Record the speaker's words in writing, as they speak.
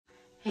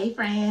Hey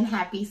friend,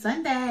 happy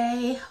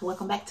Sunday.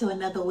 Welcome back to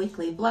another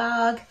weekly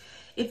vlog.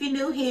 If you're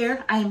new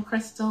here, I am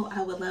Crystal.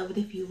 I would love it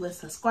if you would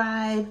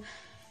subscribe.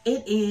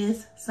 It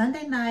is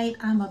Sunday night.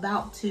 I'm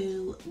about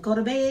to go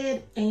to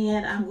bed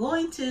and I'm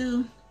going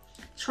to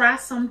try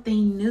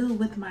something new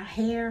with my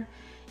hair.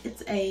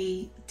 It's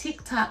a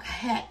TikTok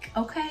hack,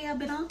 okay? I've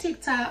been on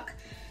TikTok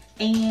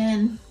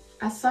and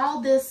I saw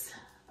this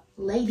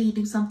lady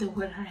do something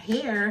with her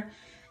hair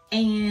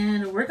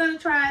and we're gonna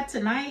try it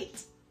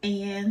tonight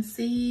and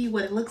see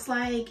what it looks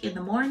like in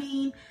the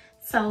morning.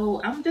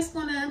 So I'm just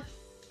gonna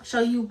show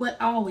you what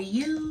all we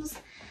use,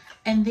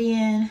 and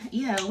then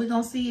yeah, we're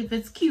gonna see if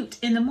it's cute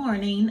in the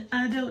morning.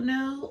 I don't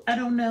know.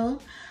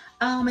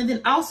 And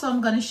then also I'm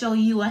gonna show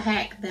you a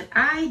hack that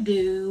I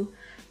do.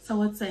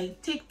 So it's a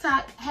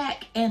TikTok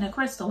hack and a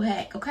Crystal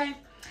hack, okay?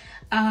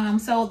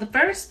 So the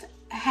first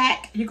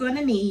hack you're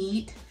gonna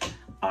need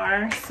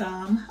are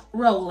some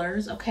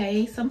rollers,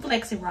 okay? Some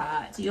flexi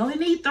rods. You only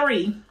need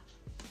three.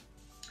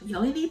 You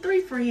only need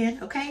three,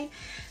 friend, okay?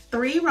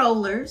 3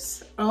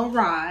 rollers or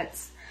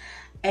rods.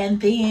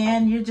 And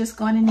then you're just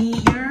going to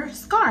need your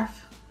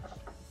scarf.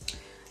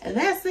 And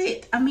that's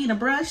it. I mean, a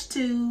brush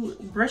to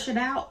brush it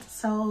out.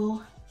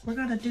 So we're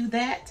going to do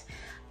that.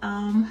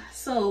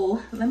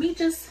 So let me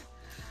just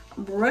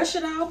brush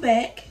it all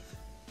back.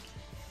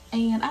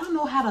 And I don't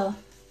know how to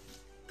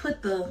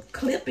put the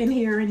clip in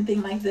here or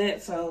anything like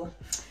that. So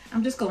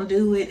I'm just going to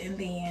do it, and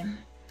then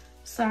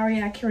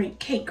sorry, I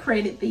can't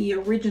credit the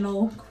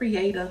original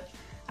creator.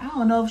 I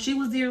don't know if she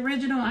was the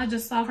original. I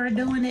just saw her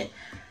doing it.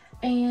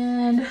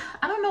 And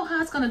I don't know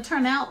how it's going to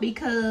turn out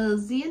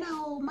because, you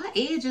know, my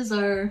edges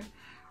are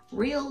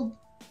real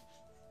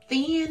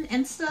thin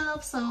and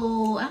stuff.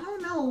 So I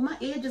don't know. My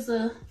edges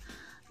are a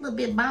little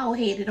bit bald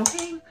headed,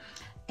 okay?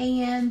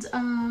 And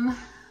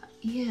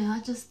yeah,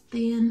 I just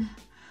thinned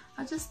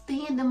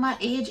in my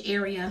edge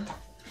area.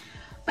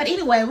 But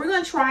anyway, we're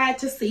gonna try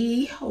to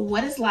see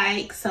what it's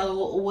like.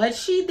 So what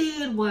she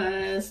did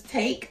was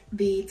take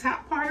the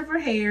top part of her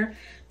hair.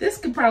 This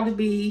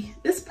probably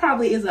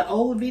is an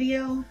old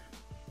video.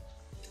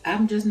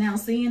 I'm just now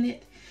seeing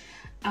it.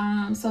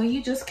 So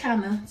you just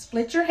kind of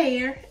split your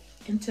hair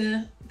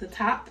into the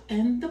top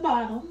and the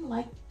bottom,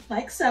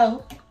 like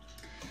so.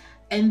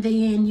 And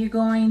then you're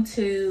going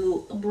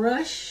to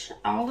brush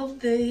all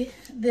of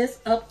this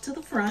up to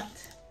the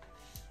front,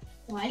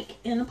 like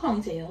in a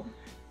ponytail.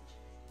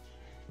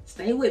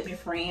 Stay with me,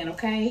 friend,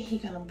 okay? You're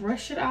gonna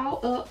brush it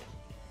all up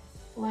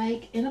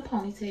like in a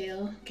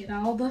ponytail. Get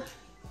all the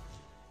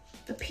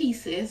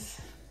pieces.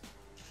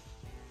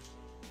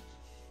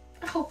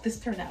 I hope this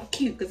turned out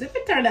cute, because if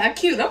it turned out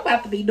cute, I'm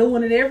about to be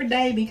doing it every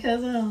day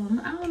because I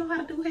don't know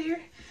how to do hair.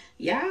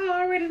 Y'all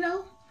already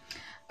know.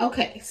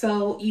 Okay,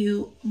 so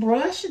you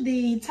brush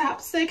the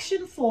top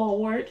section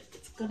forward.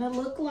 It's gonna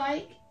look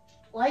like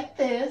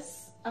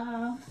this.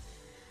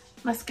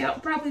 My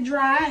scalp probably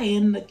dry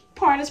and the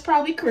part is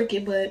probably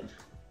crooked, but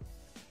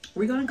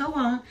we're gonna go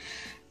on.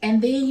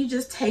 And then you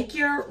just take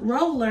your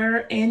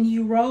roller and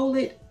you roll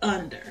it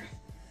under.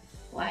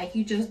 Like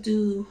you just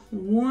do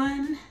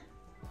one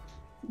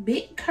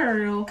big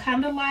curl,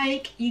 kind of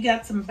like you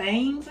got some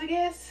bangs, I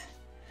guess.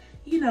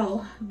 You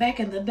know, back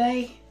in the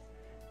day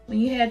when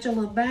you had your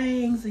little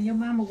bangs and your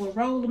mama would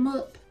roll them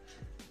up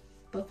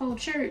before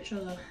church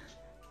or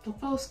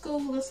before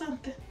school or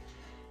something.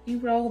 You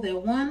roll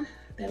that one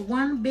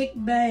big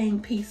bang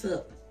piece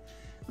up.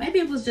 Maybe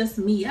it was just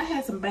me. I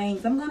had some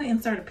bangs. I'm gonna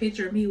insert a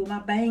picture of me with my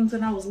bangs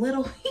when I was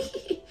little.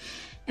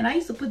 And I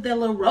used to put that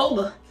little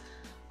roller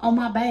on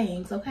my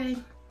bangs, okay?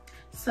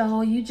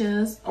 So you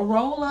just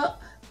roll up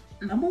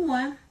number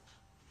 1.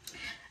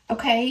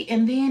 Okay,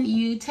 and then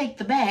you take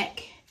the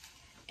back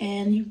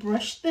and you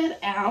brush that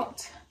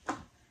out.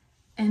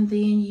 And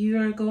then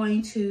you're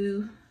going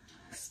to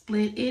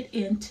split it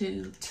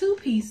into 2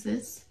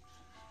 pieces.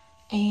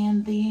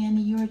 And then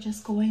you're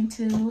just going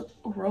to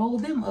roll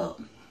them up.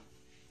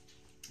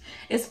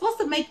 It's supposed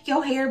to make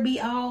your hair be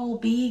all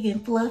big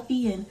and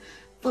fluffy and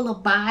full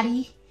of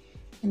body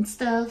and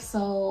stuff.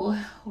 So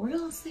we're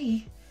gonna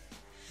see.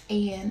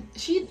 And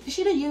she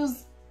didn't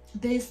use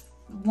this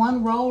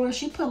one roller.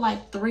 She put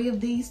like 3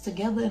 of these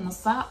together in a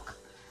sock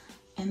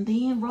and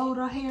then rolled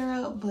her hair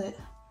up. But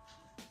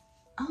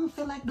I don't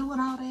feel like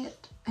doing all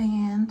that.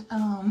 And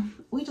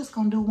we just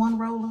gonna do one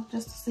roller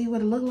just to see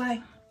what it look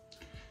like.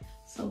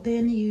 So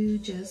then you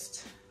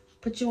just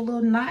put your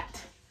little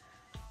knot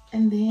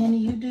and then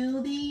you do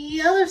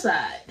the other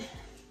side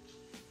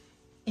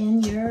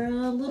in your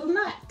little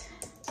knot.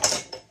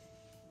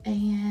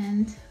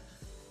 And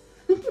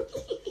if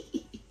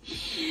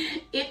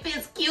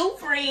it's cute,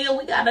 friend,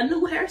 we got a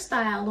new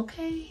hairstyle,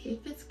 okay?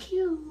 If it's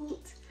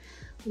cute,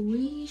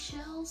 we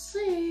shall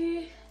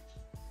see.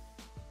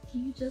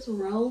 You just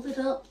roll it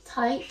up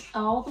tight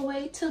all the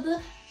way to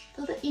the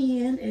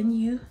end and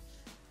you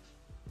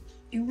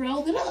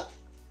roll it up.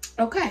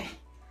 Okay,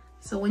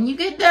 so when you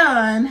get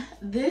done,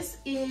 this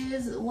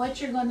is what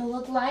you're gonna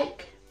look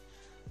like.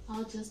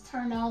 I'll just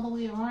turn all the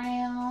way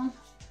around,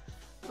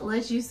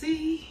 let you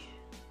see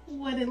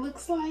what it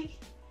looks like.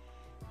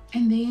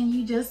 and then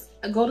you just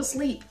go to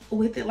sleep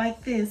with it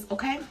like this,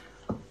 okay?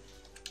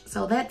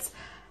 So that's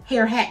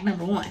hair hack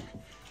number 1.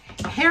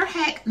 Hair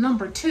hack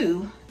number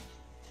 2,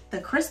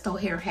 the Crystal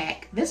hair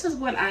hack. This is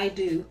what I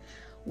do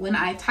when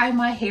I tie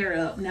my hair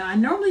up. Now, I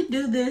normally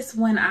do this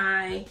when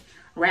I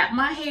wrap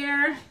my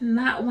hair,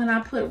 not when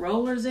I put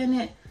rollers in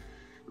it,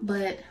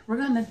 but we're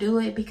gonna do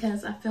it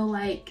because I feel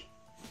like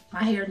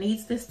my hair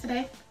needs this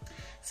today.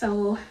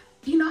 So,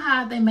 you know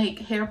how they make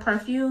hair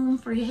perfume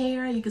for your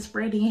hair? You can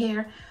spray it in your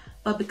hair.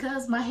 But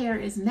because my hair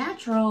is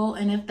natural,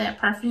 and if that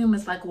perfume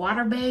is like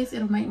water-based,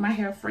 it'll make my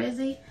hair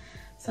frizzy.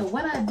 So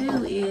what I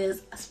do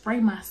is spray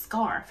my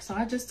scarf. So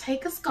I just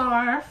take a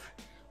scarf,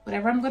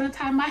 whatever I'm gonna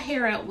tie my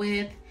hair up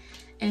with,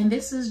 and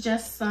this is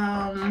just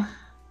some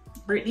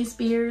Britney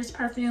Spears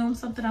perfume,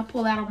 something I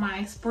pull out of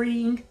my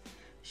spring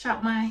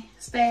Shop My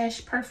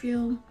Stash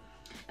perfume.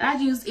 I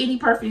use any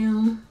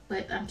perfume,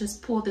 but I've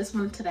just pulled this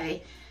one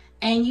today.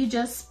 And you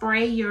just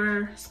spray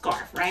your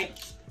scarf, right?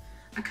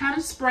 I kind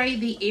of spray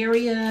the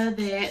area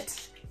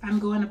that I'm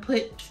going to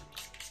put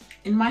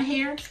in my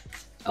hair,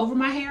 over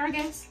my hair, I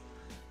guess.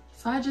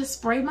 So I just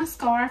spray my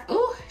scarf.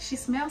 Ooh, she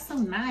smells so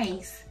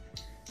nice.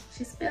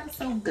 She smells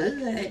so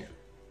good.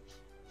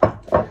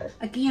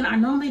 Again, I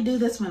normally do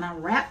this when I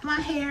wrap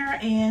my hair,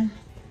 and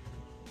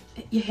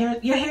your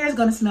hair is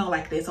gonna smell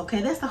like this,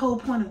 okay? That's the whole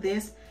point of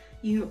this.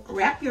 You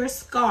wrap your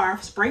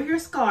scarf, spray your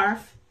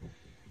scarf,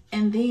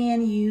 and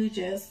then you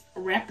just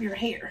wrap your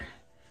hair.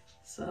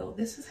 So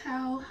this is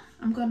how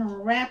I'm gonna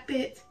wrap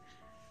it.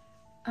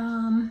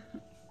 Let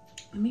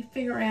me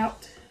figure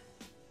out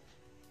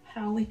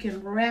how we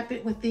can wrap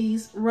it with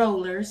these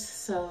rollers.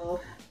 So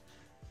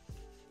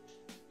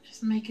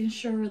just making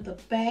sure the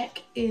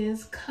back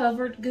is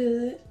covered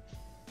good.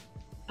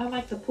 I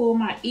like to pull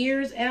my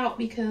ears out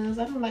because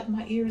I don't like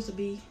my ears to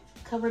be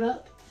covered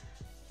up.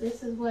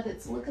 This is what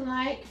it's looking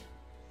like.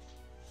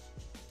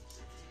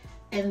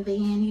 And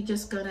then you're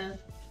just gonna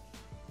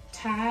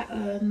tie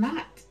a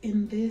knot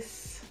in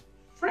this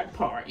front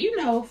part. You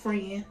know,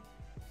 friend,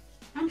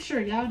 I'm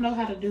sure y'all know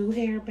how to do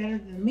hair better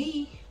than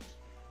me.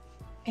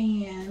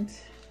 And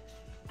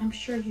I'm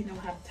sure you know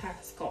how to tie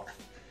a scarf.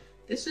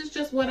 This is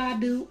just what I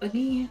do.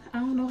 Again, I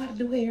don't know how to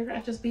do hair.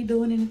 I just be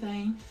doing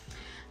anything.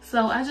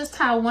 So I just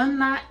tie one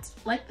knot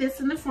like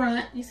this in the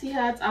front. You see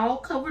how it's all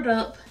covered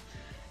up.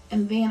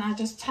 And then I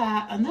just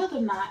tie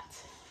another knot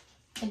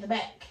in the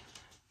back.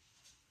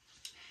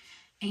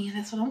 And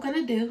that's what I'm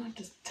gonna do.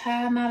 Just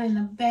tie a knot in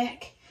the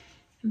back.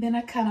 And then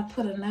I kind of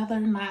put another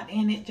knot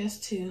in it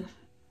just to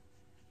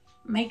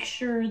make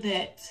sure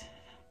that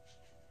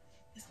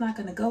it's not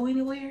gonna go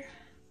anywhere.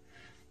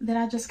 Then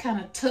I just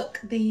kind of tuck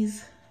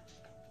these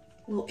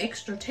little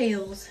extra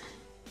tails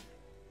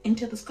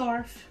into the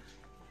scarf.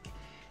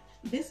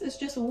 This is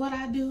just what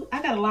I do.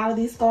 I got a lot of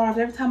these scarves.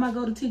 Every time I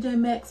go to TJ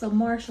Maxx or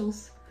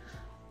Marshalls,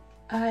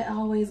 I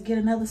always get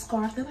another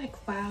scarf. They're like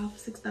 $5,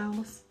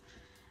 $6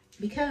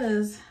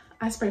 because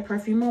I spray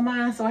perfume on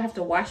mine, so I have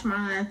to wash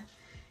mine.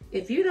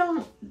 If you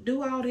don't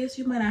do all this,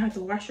 you might not have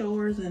to wash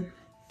yours, and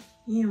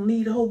you don't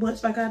need a whole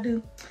bunch like I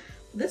do.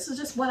 This is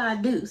just what I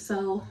do.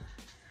 So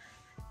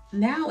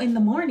now in the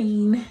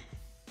morning,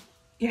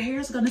 your hair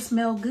is gonna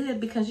smell good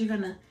because you're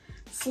gonna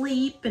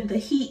sleep, and the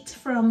heat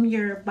from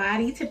your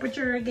body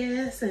temperature, I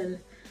guess, and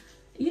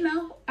you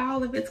know,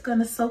 all of it's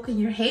gonna soak in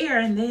your hair.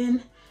 And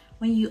then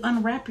when you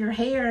unwrap your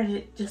hair and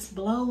it just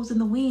blows in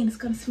the wind, it's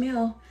gonna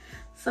smell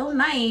so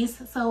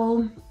nice.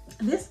 So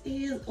this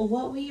is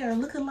what we are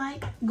looking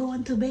like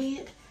going to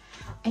bed,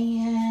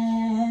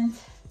 and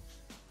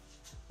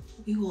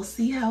we will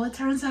see how it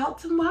turns out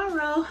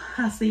tomorrow.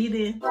 I'll see you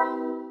then.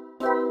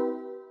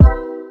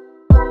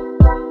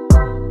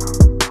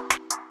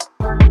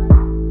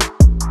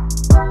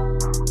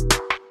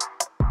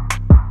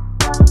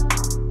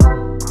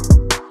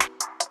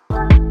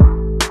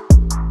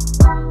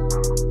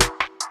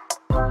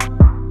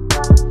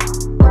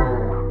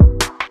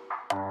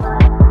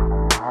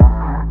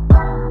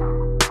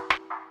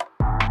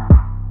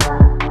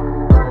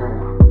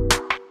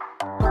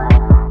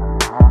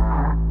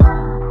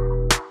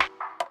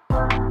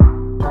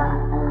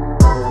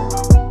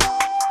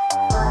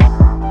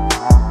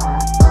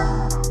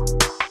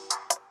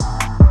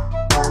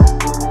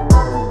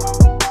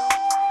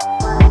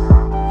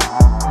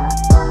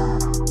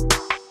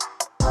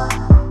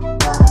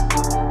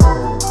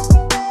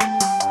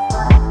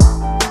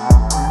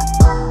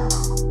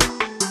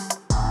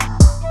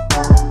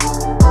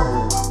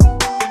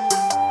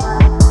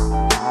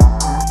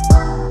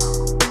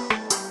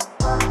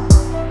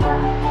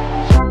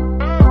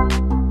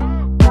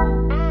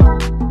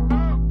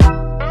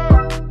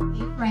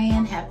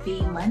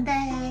 Happy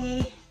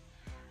Monday.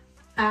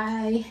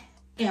 I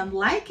am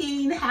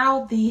liking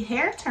how the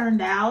hair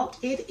turned out.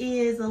 It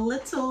is a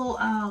little,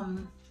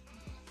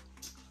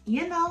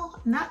 you know,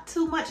 not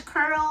too much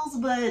curls,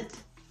 but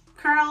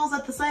curls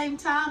at the same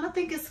time. I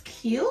think it's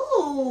cute.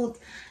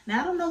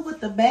 Now, I don't know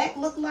what the back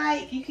look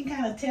like. You can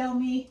kind of tell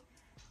me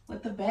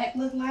what the back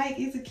look like.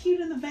 Is it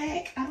cute in the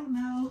back? I don't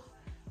know.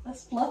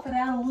 Let's fluff it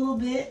out a little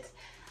bit.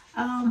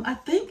 I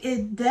think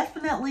it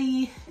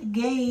definitely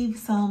gave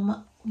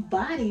some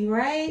body,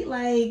 right?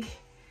 Like,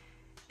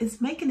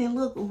 it's making it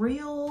look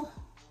real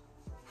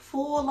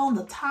full on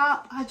the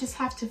top. I just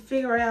have to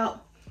figure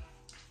out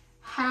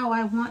how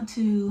I want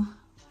to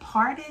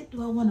part it.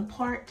 Do I want to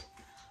part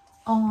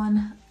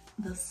on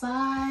the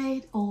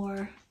side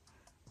or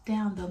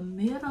down the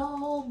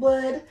middle?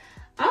 But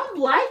I'm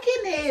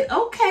liking it.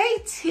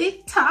 Okay,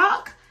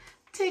 TikTok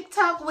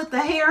with the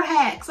hair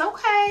hacks.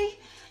 Okay,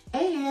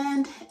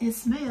 and it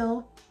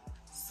smells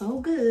so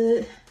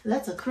good.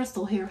 That's a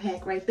Crystal hair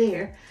hack right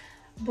there.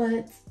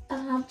 But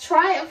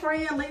try it,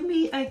 friend. Leave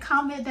me a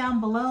comment down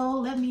below.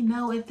 Let me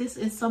know if this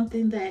is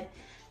something that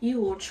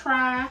you will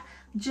try.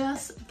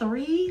 Just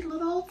 3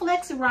 little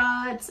flexi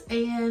rods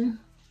and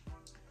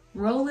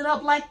roll it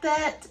up like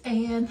that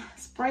and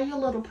spray your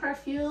little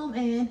perfume,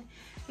 and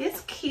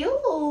it's cute.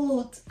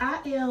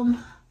 I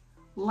am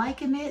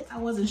liking it. I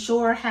wasn't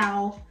sure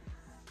how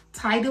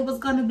tight it was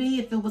gonna be.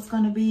 If it was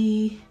gonna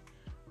be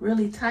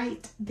really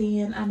tight,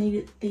 then I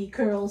needed the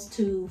curls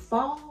to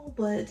fall,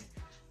 but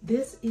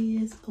this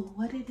is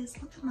what it is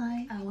looking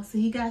like. I will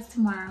see you guys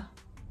tomorrow.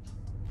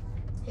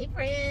 Hey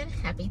friend,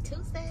 happy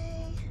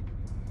Tuesday.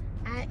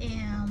 I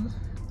am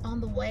on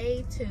the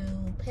way to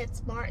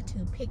PetSmart to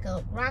pick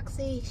up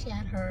Roxy. She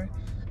had her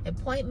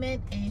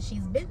appointment and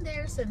she's been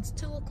there since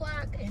 2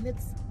 o'clock and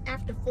it's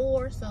after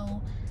 4,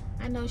 so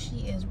I know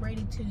she is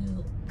ready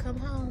to come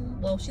home.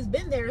 Well, she's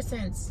been there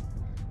since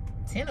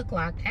 10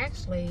 o'clock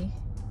actually,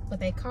 but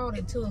they called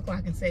at 2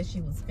 o'clock and said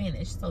she was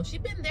finished. So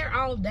she's been there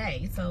all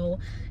day. So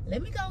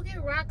let me go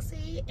get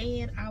Roxy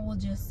and I will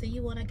just see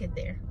you when I get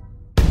there.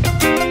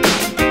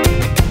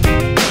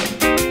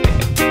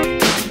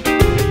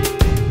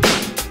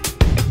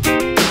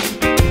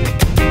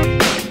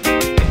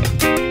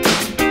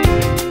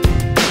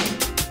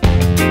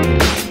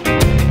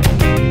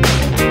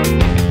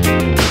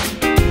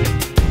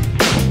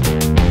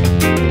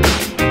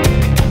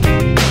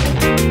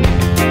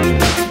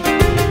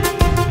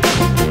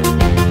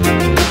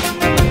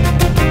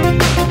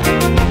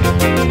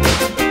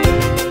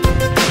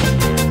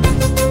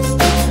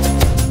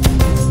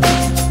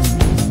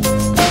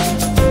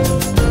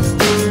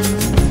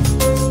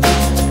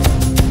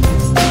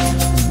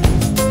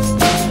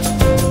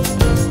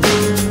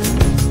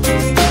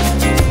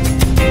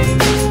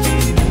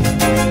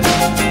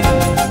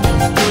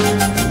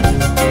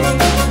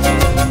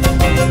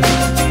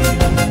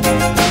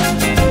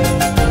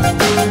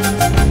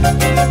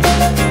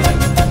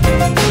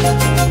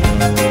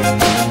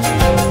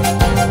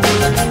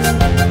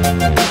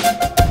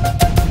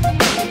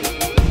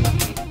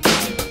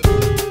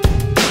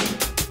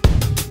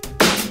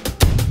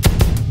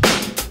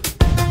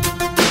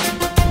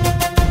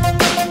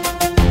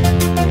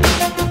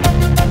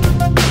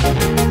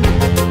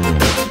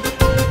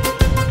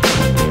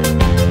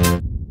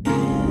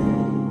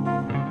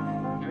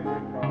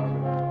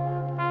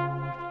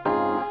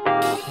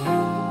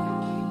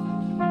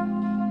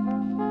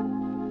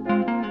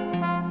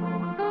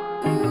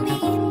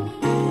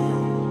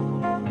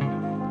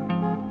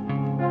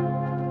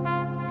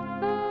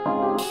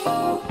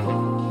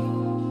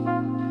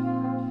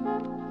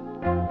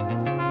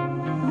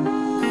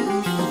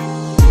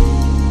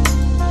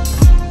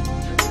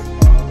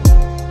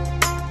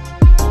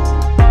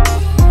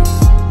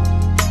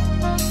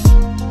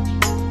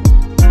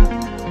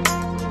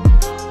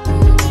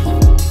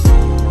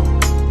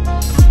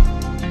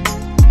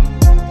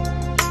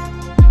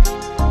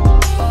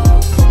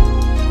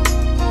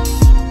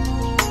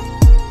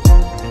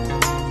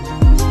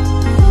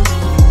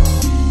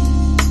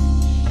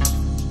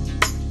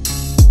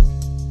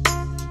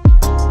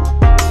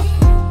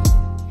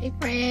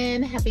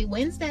 Happy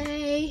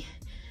Wednesday.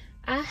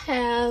 I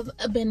have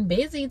been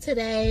busy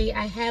today.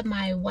 I had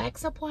my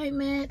wax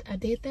appointment. I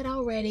did that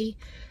already.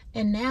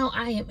 And now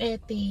I am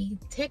at the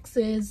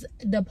Texas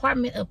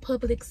Department of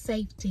Public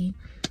Safety.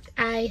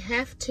 I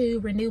have to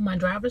renew my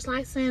driver's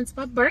license.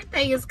 My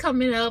birthday is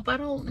coming up. I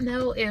don't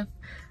know if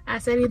I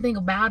said anything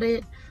about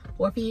it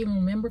or if you even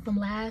remember from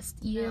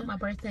last year. My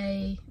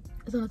birthday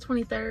is on the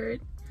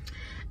 23rd.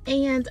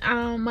 And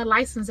my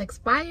license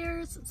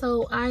expires,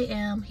 so I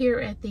am here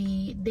at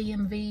the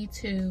DMV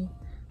to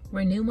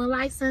renew my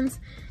license.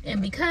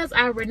 And because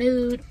I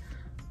renewed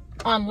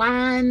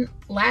online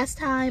last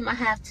time, I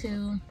have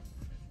to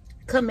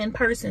come in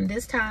person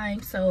this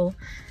time. So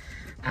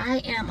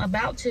I am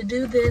about to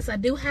do this. I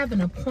do have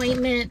an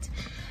appointment,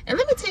 and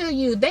let me tell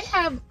you, they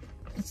have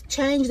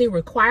changed the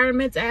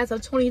requirements as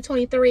of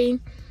 2023.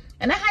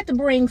 And I had to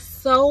bring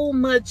so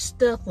much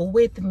stuff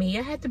with me.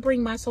 I had to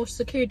bring my social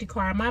security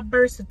card, my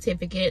birth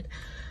certificate,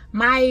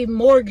 my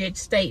mortgage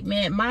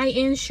statement, my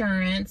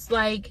insurance,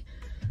 like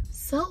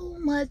so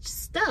much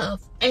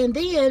stuff. And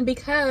then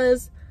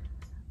because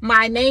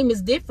my name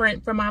is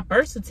different from my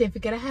birth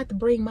certificate, I had to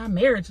bring my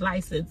marriage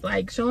license,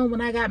 like showing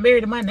when I got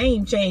married and my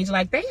name changed.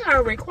 Like they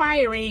are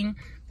requiring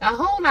a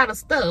whole lot of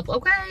stuff,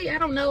 okay? I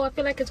don't know, I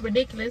feel like it's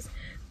ridiculous,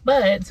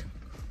 but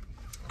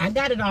I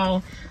got it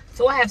all.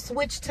 So I have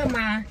switched to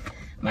my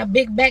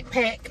big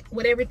backpack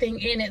with everything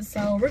in it.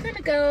 So we're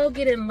gonna go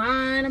get in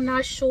line. I'm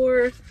not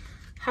sure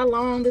how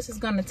long this is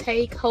gonna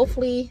take.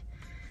 Hopefully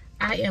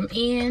I am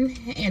in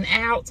and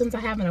out since I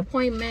have an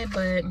appointment,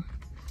 but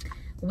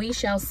we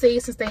shall see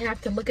since they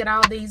have to look at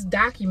all these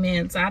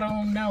documents. I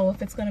don't know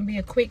if it's going to be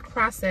a quick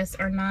process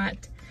or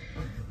not.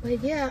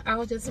 But yeah,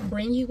 I'll just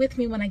bring you with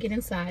me when I get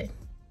inside.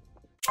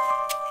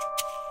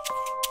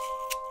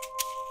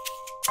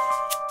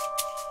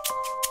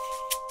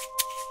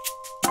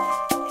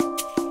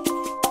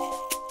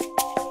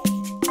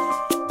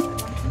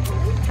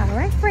 All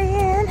right,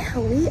 friend,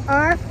 we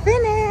are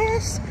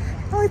finished.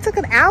 It only took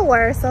an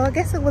hour, so I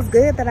guess it was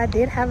good that I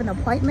did have an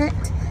appointment,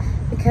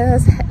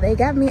 because they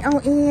got me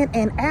on in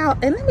and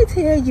out. And let me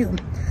tell you,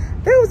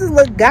 there was this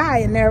little guy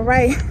in there,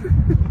 right?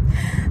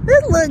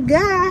 This little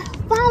guy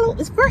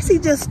first he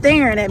just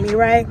staring at me,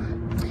 right?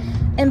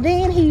 And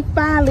then he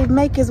finally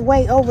make his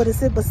way over to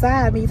sit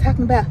beside me,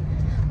 talking about,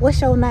 what's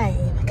your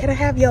name? Can I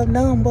have your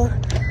number?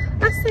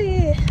 I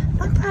said,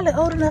 I'm probably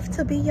old enough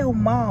to be your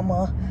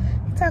mama.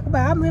 He talk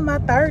about, I'm in my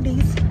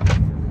 30s.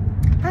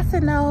 I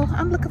said, no,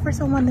 I'm looking for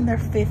someone in their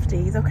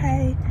 50s,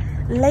 okay?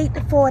 Late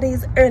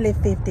 40s, early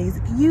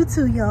 50s. You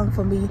too young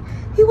for me.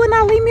 He would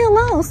not leave me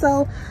alone.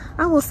 So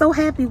I was so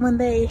happy when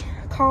they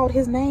called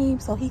his name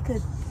so he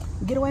could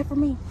get away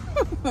from me.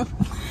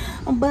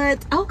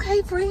 But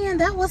okay, friend,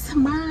 that was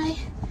my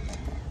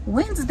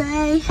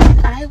Wednesday.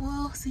 I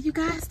will see you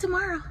guys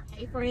tomorrow.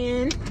 Hey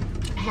friend,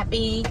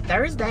 happy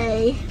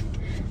Thursday.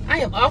 I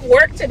am off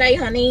work today,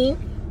 honey.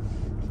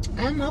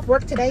 I'm off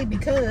work today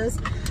because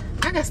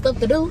I got stuff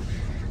to do.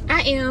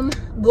 I am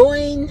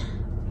going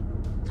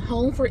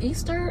home for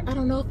Easter. I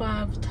don't know if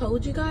I've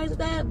told you guys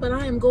that, but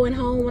I am going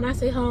home. When I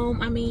say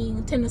home, I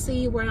mean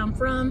Tennessee, where I'm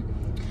from,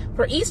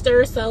 for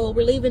Easter. So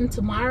we're leaving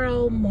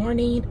tomorrow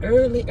morning,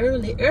 early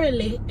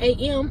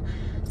a.m.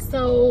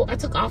 So I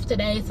took off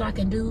today so I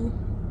can do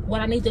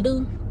what I need to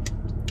do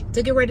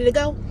to get ready to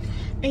go.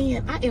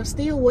 And I am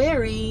still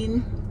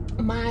wearing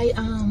my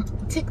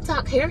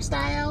TikTok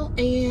hairstyle,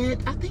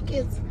 and I think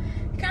it's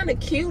kind of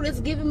cute. It's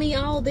giving me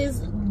all this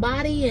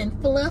body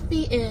and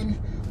fluffy and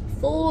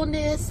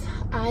fullness.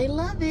 I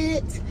love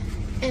it.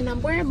 And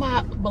I'm wearing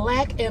my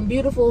black and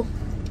beautiful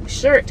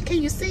shirt.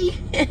 Can you see?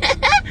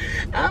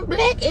 I'm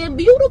black and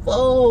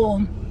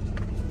beautiful.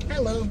 I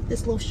love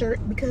this little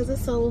shirt because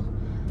it's so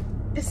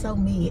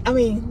me. I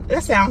mean,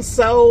 that sounds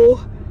so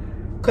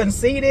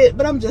conceited,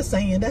 but I'm just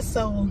saying, that's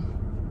so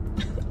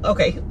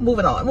okay.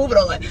 Moving on.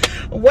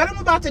 What I'm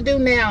about to do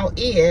now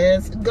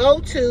is go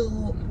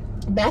to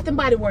Bath and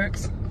Body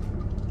Works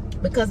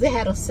because they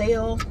had a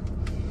sale.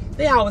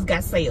 They always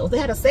got sales. They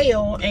had a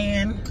sale,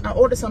 and I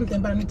ordered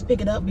something, but I need to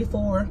pick it up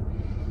before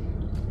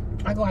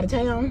I go out of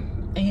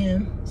town.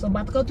 And so I'm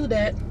about to go do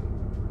that.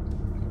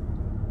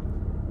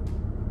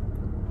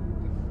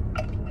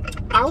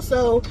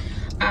 Also,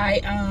 I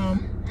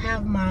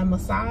have my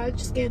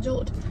massage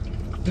scheduled.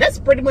 That's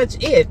pretty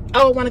much it.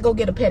 Oh, I want to go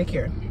get a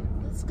pedicure.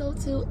 Let's go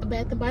to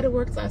Bath and Body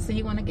Works. I'll see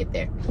you when I get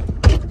there.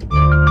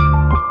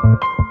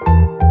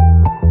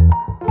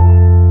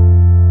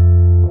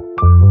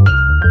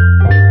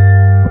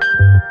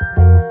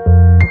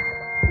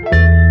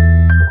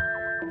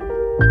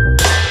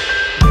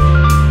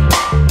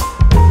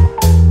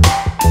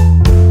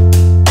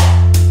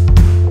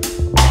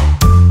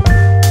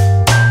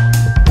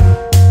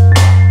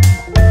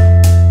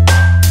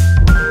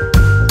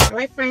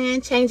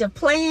 Change of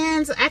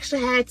plans. I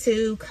actually had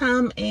to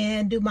come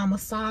and do my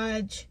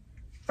massage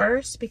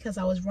first because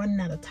I was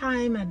running out of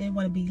time. I didn't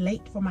want to be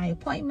late for my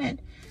appointment.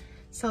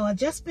 So I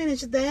just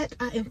finished that.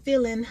 I am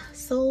feeling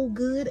so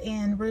good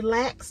and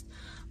relaxed.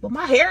 But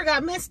my hair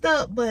got messed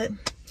up, but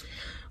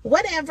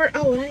whatever.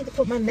 Oh, and I need to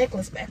put my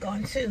necklace back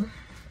on too.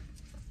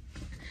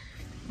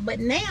 But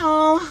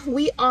now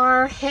we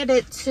are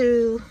headed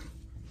to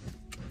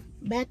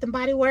Bath and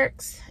Body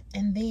Works,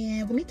 and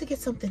then we need to get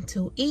something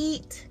to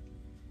eat.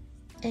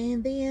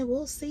 And then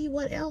we'll see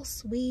what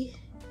else we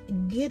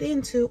get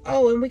into.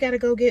 Oh, and we got to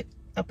go get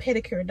a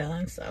pedicure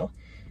done. So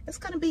it's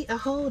going to be a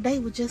whole day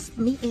with just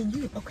me and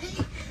you.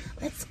 Okay,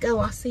 let's go.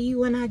 I'll see you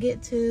when I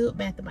get to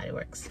Bath and Body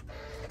Works.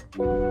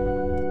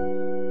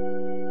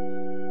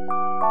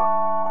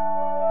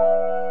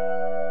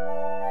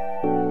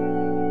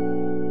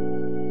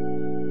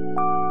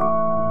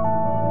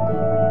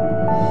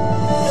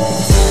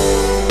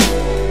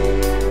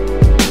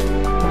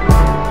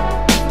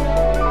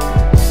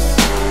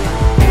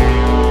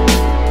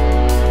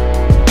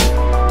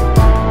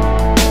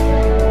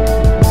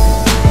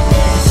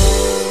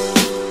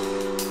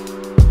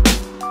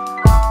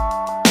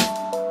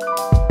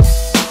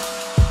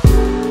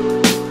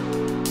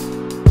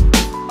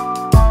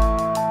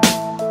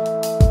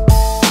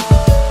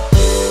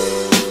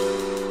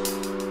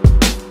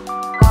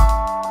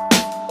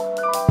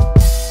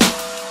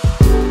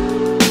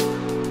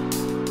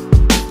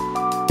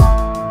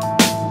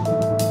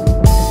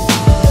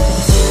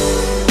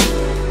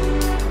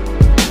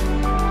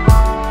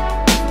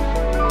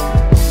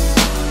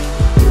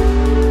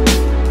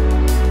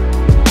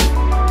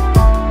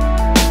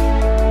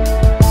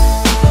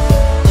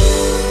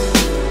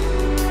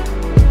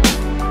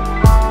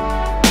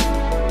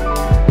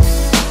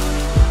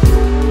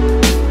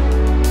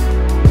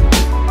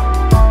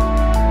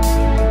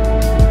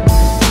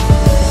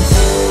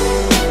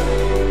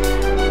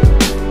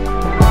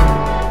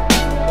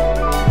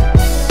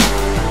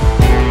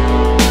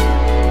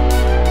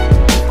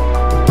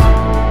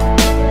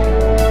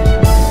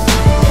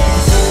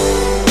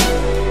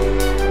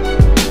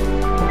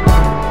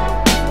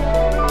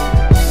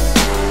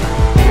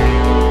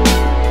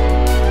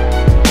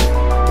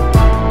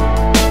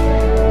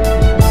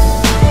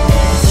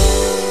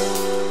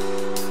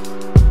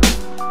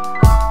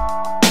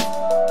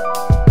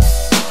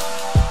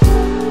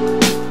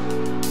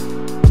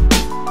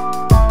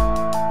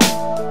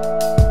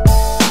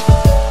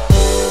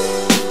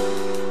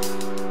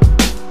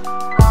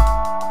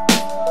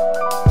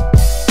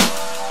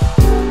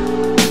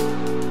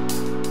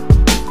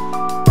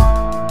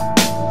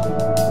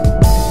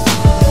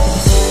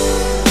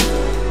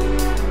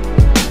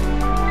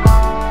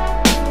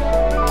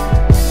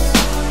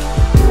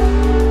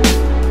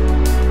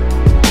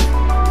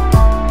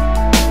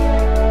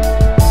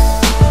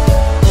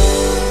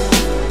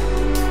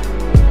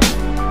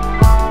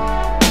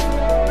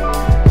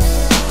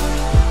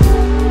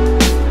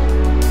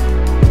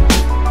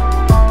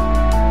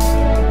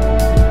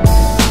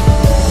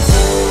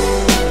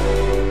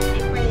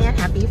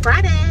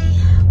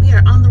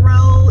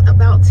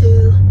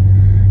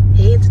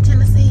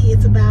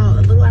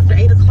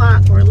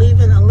 o'clock. We're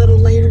leaving a little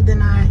later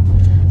than I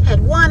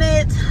had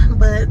wanted,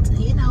 but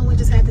you know, we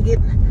just had to get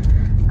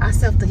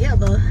ourselves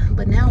together.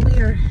 But now we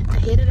are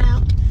headed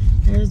out.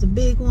 There's a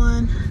big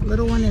one,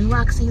 little one, and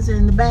Roxy's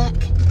in the back.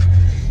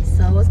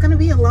 So it's gonna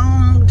be a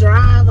long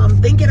drive.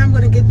 I'm thinking I'm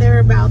gonna get there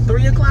about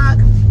 3 o'clock.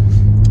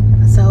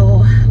 So,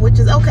 which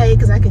is okay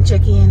because I can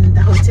check in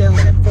the hotel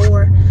at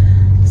 4.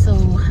 So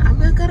I'm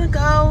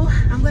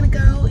gonna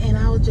go and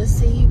I'll just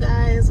see you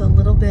guys a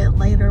little bit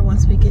later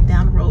once we get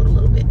down the road a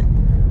little bit.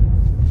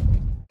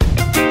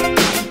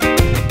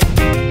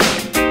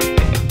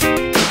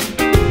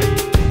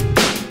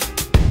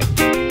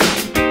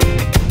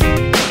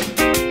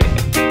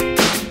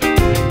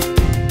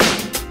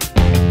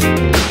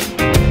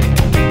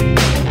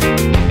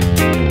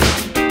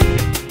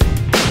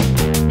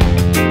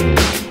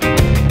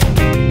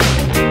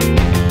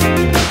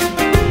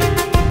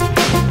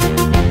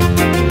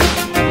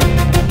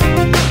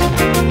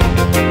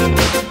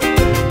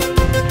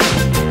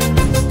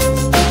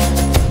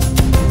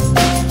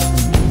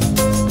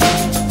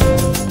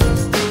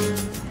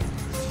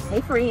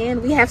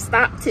 We have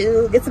stopped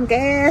to get some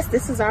gas.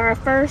 This is our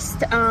first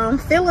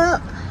fill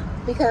up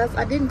because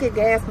I didn't get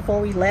gas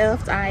before we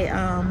left. I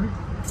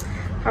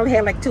probably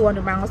had like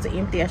 200 miles to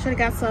empty. I should have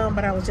got some,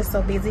 but I was just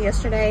so busy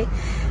yesterday.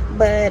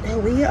 But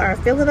we are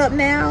filling up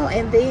now,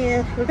 and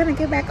then we're gonna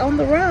get back on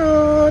the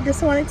road.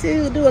 Just wanted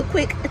to do a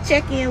quick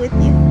check-in with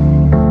you.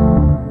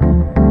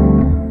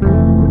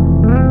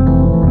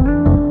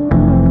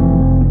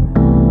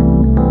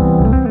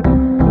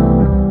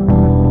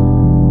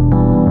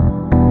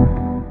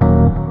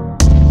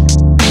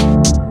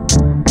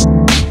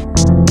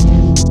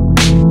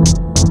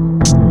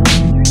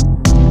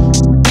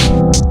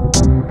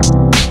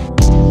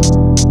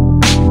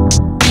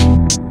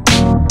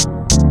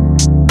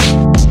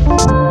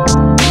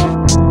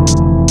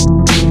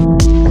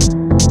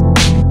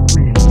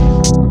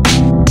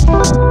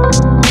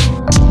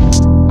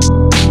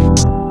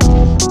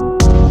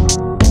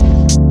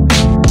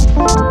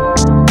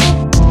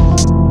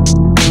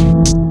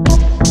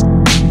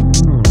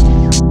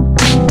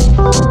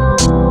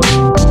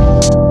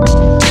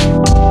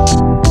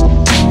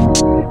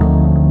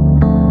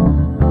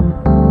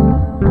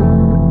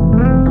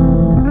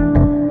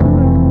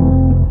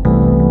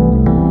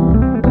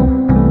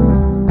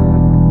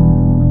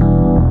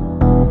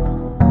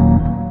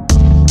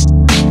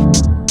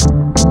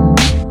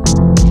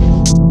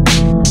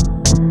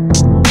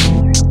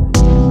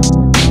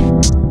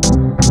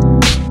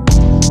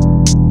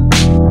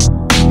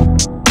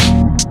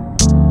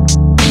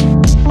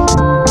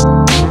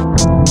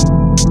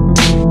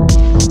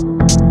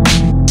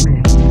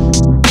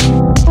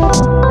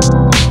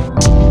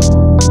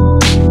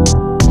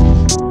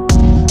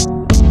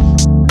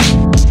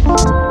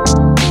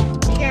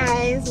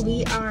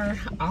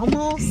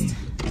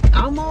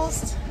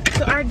 Almost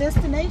to our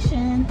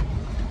destination.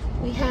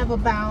 We have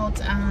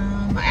about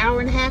an hour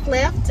and a half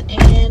left,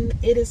 and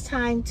it is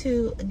time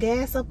to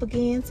gas up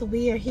again. So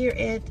we are here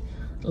at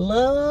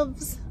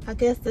Love's. I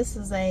guess this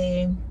is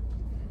a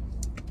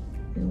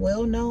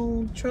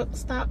well-known truck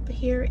stop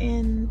here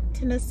in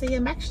Tennessee.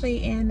 I'm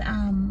actually in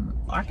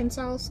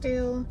Arkansas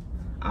still,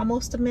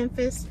 almost to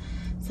Memphis.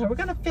 So we're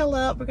gonna fill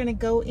up. We're gonna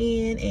go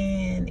in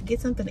and get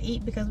something to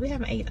eat because we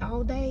haven't ate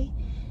all day,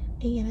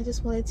 and I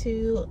just wanted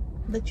to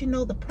let you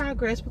know the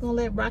progress. We're gonna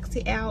let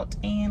Roxy out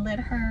and let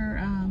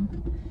her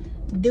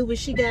do what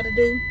she gotta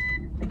do.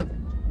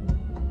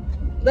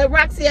 Let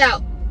Roxy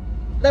out.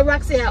 Let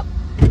Roxy out.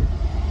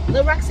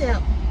 Let Roxy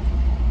out.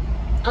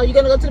 Oh, you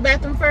gonna go to the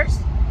bathroom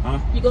first? Huh?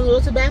 You gonna go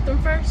to the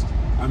bathroom first?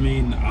 I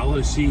mean, I'll let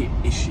her see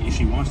if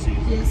she wants to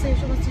use it. Yeah, see if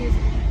she wants to use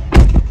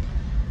it.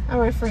 All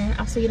right, friend.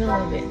 I'll see you in a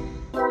little bit.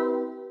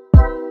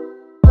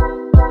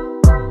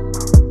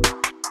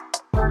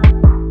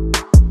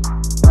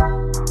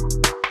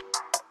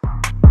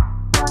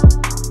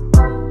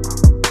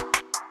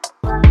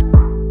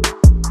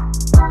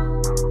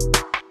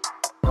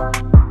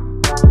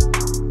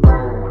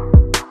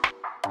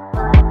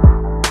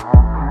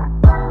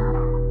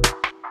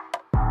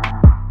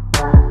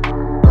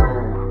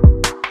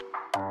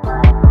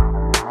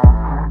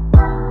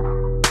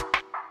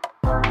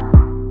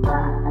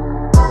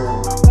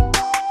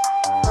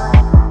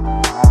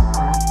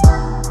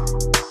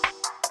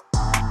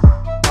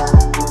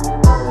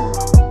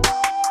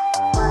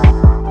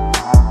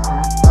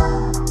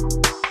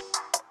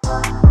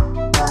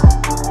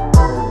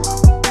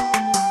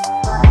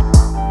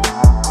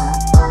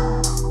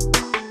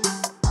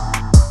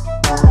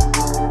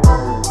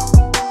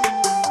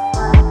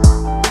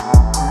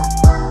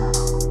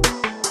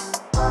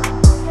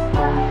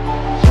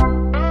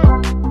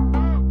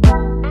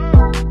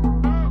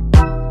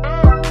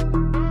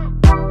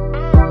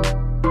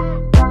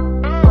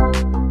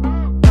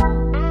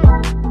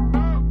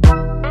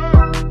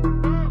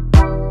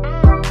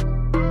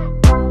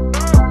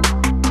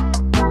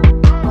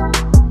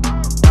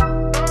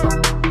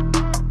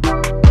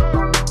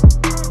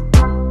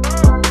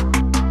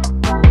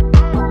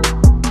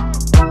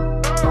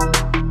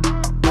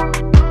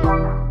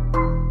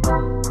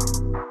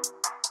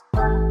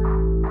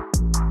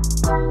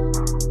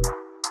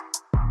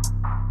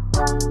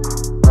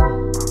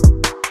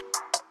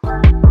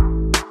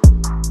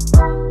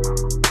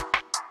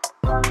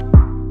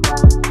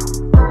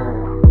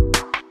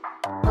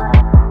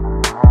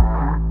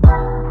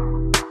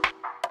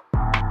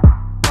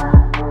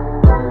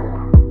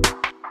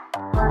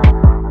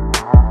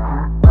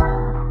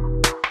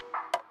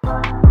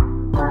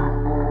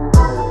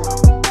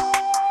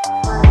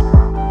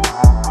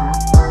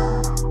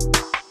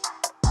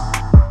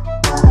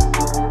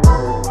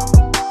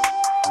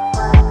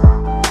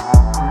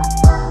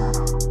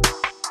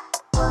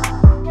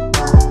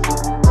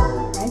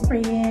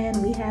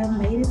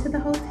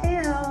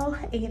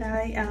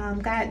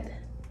 got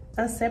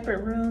a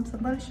separate room. So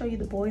I'm going to show you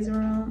the boys'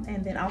 room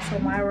and then also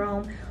my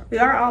room. We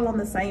are all on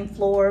the same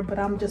floor, but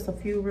I'm just a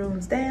few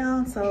rooms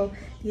down. So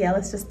yeah,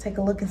 let's just take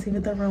a look and see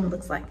what the room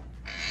looks like.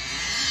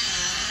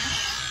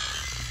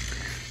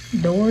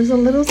 Door's a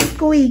little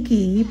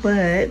squeaky,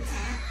 but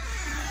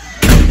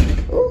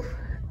ooh,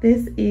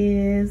 this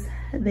is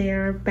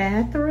their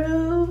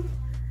bathroom.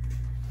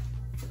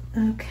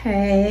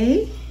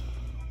 Okay.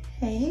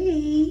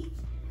 Hey.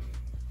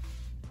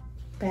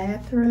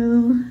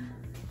 Bathroom.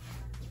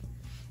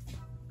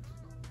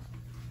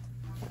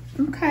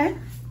 Okay.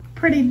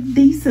 Pretty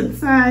decent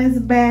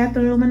sized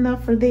bathroom,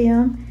 enough for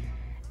them.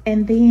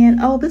 And then,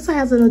 oh, this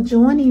has an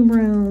adjoining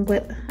room,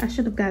 but I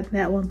should have gotten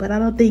that one, but I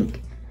don't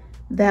think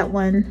that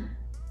one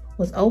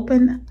was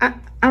open.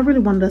 I really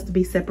wanted us to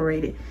be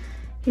separated.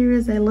 Here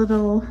is a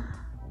little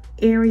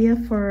area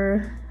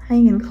for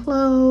hanging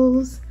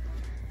clothes.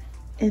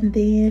 And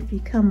then if you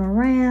come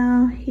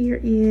around, here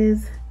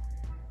is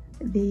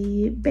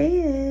the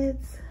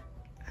beds.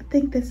 I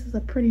think this is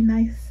a pretty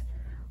nice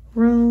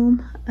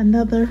room.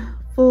 Another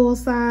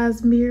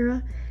full-size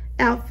mirror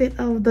outfit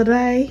of the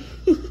day.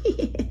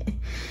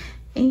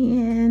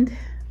 And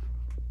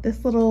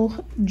this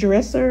little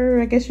dresser,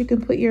 I guess you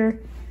can put your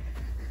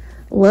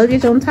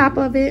luggage on top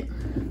of it.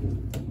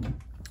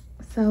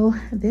 So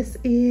this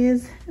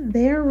is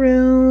their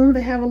room.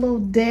 They have a little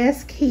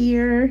desk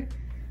here.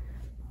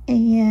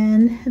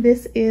 And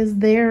this is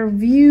their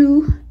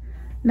view.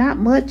 Not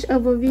much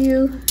of a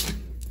view.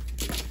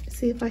 Let's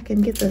see if I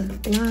can get the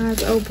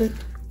blinds open.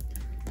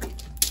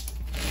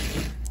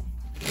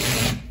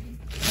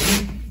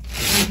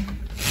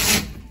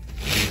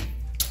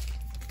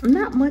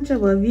 Not much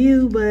of a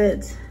view,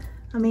 but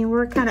I mean,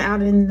 we're kind of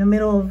out in the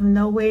middle of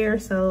nowhere,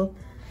 so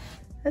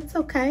that's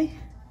okay.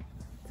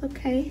 It's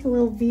okay, a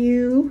little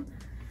view.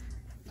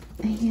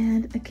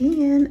 And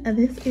again,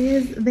 this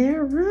is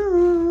their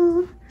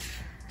room.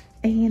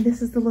 And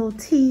this is the little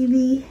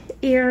TV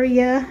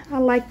area. I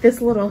like this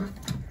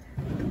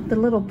the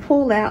little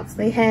pull outs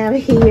they have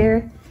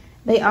here.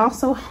 They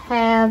also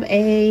have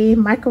a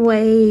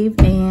microwave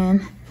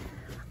and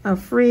a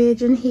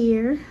fridge in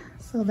here.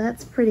 So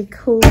that's pretty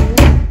cool.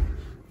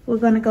 We're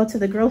gonna go to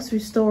the grocery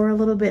store a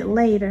little bit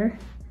later.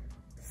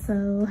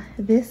 So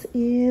this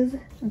is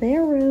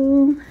their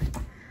room.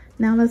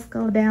 Now let's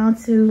go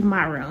down to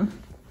my room.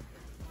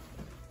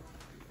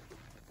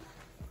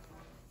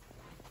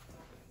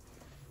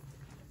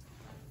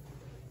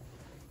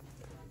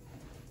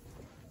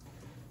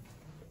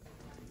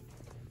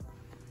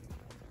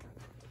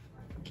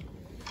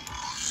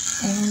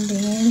 And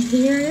then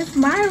here is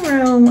my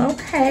room.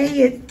 Okay,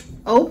 it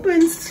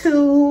opens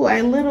to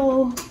a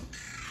little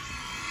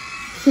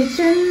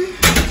kitchen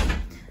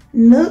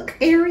nook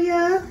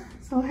area.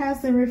 So it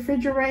has the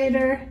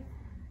refrigerator,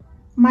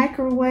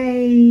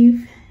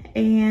 microwave,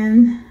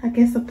 and I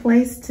guess a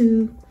place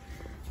to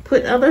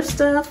put other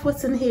stuff.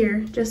 What's in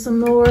here? Just some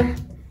more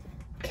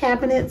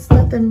cabinets,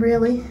 nothing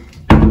really.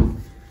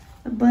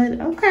 But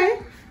okay.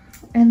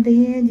 And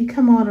then you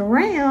come on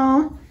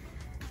around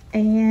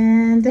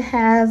and it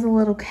has a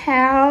little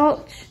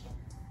couch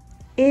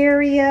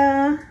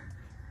area,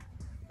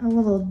 a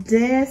little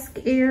desk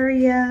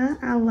area.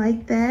 I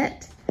like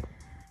that.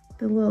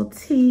 The little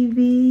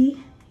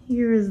TV.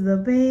 Here is the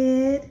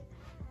bed.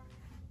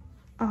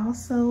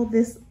 Also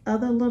this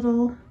other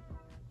little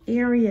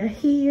area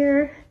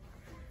here.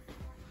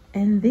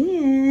 And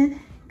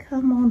then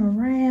come on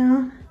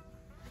around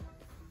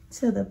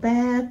to the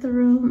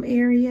bathroom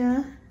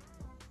area.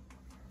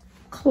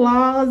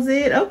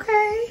 Closet.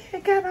 Okay,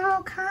 it got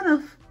all kind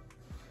of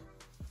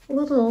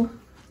little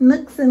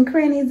nooks and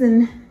crannies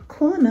and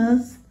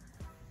corners.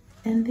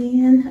 And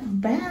then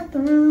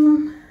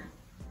bathroom.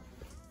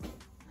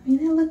 I mean,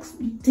 it looks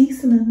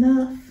decent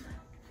enough.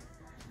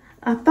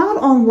 I thought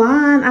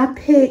online I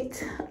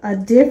picked a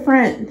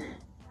different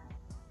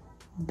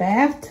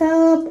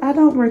bathtub. I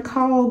don't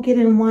recall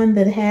getting one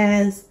that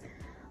has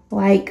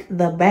like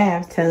the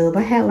bathtub.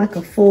 I had like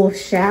a full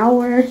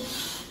shower.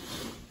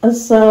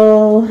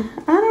 So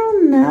I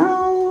don't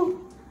know.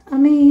 I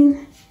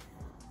mean,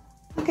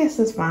 I guess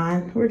it's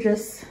fine. I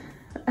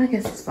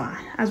guess it's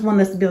fine. I just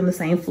want us to be on the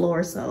same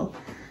floor, so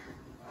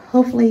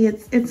hopefully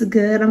it's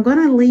good. I'm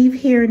gonna leave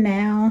here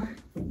now,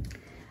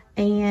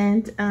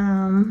 and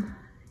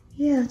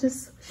yeah,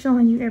 just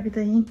showing you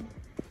everything.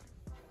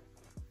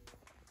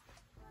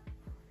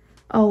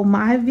 Oh,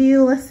 my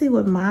view. Let's see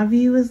what my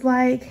view is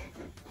like.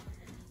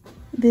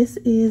 This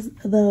is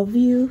the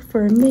view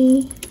for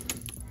me.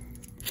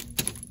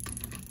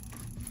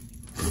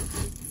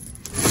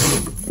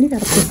 You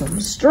gotta put some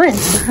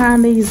strength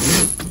behind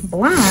these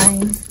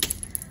blinds.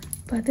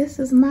 But this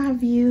is my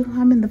view.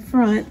 I'm in the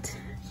front.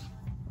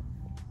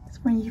 It's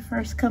when you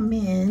first come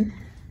in.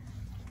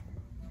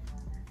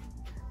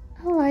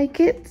 I like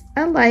it.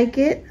 I like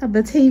it.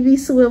 The TV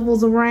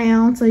swivels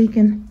around so you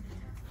can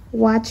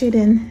watch it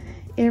in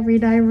every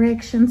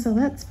direction. So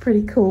that's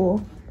pretty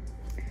cool.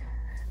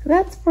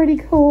 That's pretty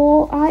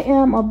cool. I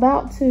am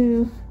about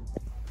to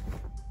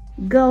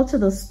go to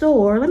the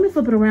store. Let me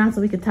flip it around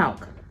so we can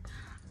talk.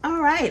 All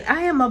right,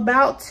 I am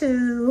about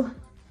to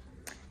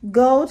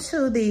go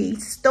to the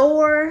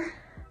store.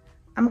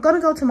 I'm gonna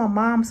go to my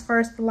mom's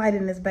first. The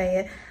lighting is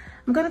bad.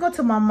 I'm gonna go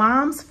to my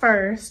mom's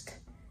first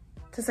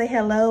to say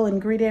hello and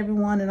greet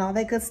everyone and all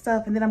that good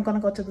stuff. And then I'm gonna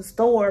go to the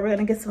store. We're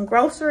gonna get some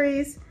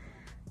groceries,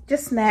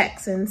 just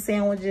snacks and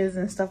sandwiches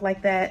and stuff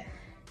like that.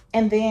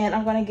 And then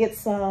I'm gonna get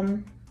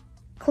some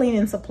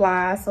cleaning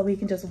supplies so we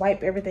can just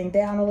wipe everything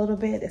down a little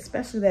bit,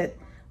 especially that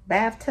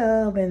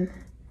bathtub and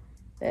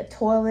that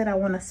toilet. I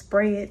wanna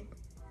spray it,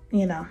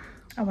 you know,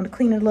 I wanna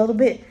clean it a little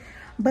bit.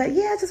 But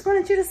yeah, I just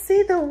wanted you to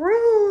see the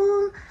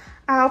room.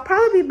 I'll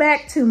probably be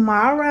back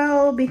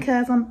tomorrow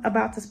because I'm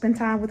about to spend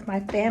time with my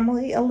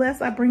family,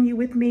 unless I bring you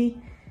with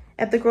me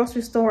at the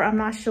grocery store. I'm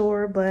not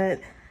sure, but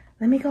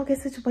let me go get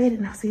situated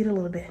and I'll see you in a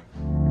little bit.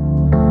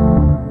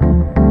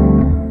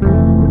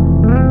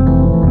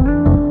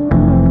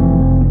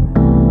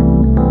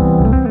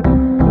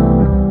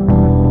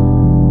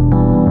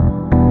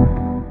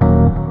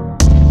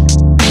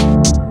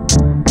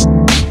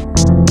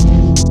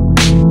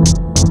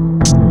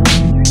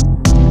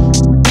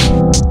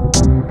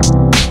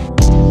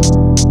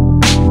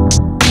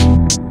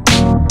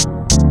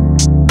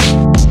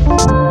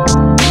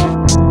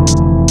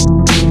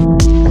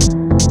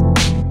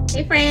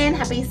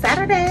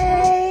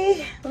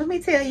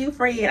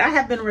 Friend, I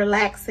have been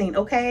relaxing,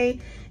 okay?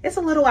 It's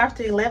a little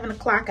after 11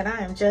 o'clock and I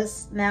am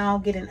just now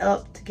getting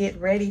up to get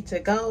ready to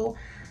go.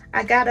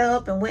 I got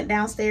up and went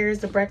downstairs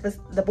to breakfast.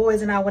 The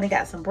boys and I went and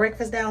got some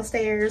breakfast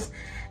downstairs.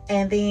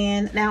 And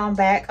then now I'm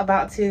back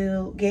about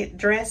to get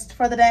dressed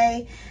for the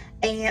day.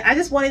 And I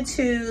just wanted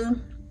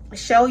to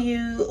show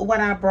you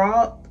what I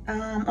brought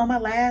on my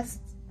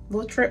last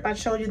little trip. I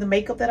showed you the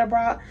makeup that I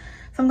brought.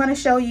 So I'm gonna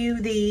show you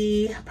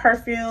the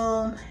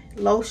perfume,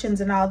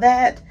 lotions and all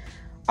that.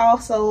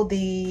 Also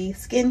the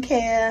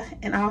skincare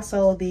and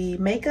also the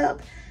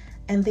makeup.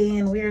 And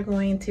then we're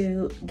going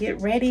to get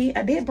ready.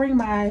 I did bring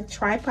my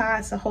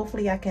tripod, so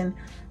hopefully I can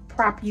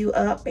prop you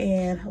up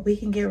and we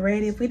can get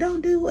ready. If we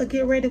don't do a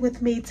get ready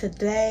with me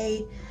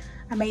today,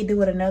 I may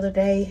do it another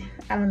day.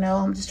 I don't know,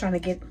 I'm just trying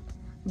to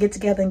get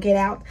together and get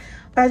out.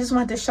 But I just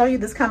wanted to show you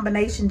this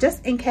combination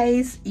just in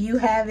case you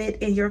have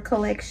it in your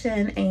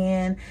collection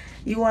and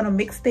you want to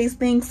mix these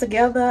things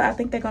together. I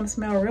think they're going to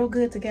smell real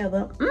good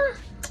together.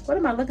 What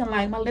am I looking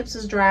like? My lips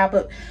is dry,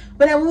 but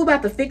we're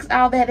about to fix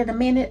all that in a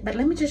minute. But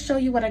let me just show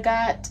you what I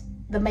got,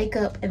 the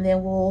makeup, and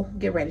then we'll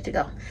get ready to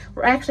go.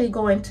 We're actually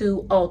going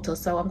to Ulta,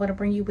 so I'm going to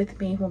bring you with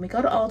me when we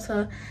go to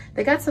Ulta.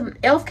 They got some,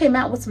 e.l.f. came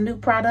out with some new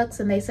products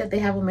and they said they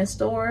have them in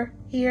store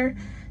here.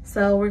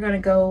 So we're going to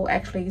go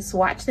actually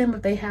swatch them.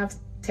 If they have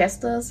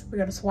testers, we're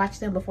going to swatch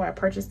them before I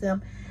purchase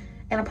them.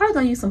 And I'm probably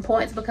going to use some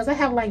points because I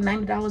have like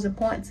 $90 in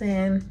points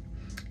and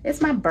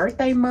it's my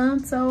birthday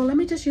month. So let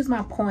me just use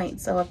my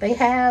points. So if they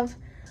have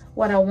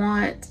what I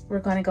want,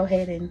 we're going to go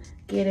ahead and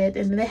get it.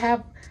 And they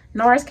have,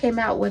 NARS came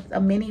out with a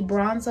mini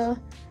bronzer.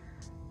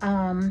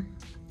 I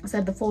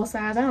said the full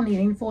size. I don't need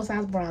any full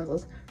size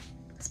bronzers,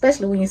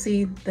 especially when you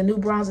see the new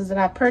bronzers that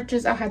I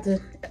purchased. I'll have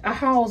to,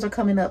 hauls are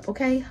coming up,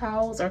 okay?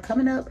 Hauls are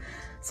coming up.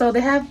 So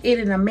they have it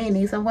in a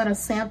mini, so I'm going to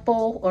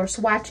sample or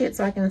swatch it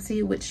so I can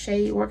see which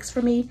shade works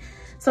for me.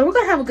 So we're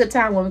going to have a good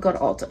time when we go to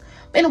Ulta.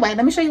 But anyway,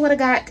 let me show you what I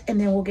got and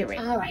then we'll get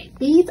ready. All right,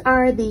 these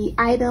are the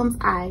items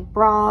I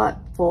brought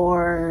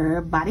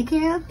for body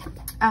care.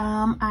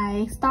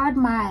 I start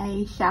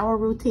my shower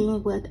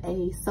routine with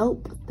a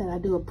soap that I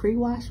do a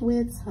pre-wash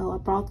with. So I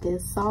brought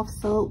this soft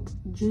soap,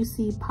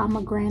 Juicy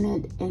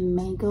Pomegranate and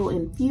Mango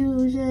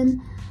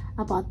Infusion.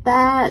 I bought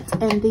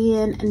that. And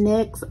then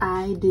next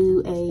I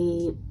do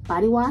a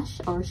body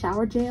wash or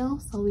shower gel.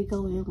 So we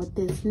go in with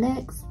this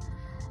next.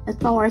 As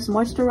far as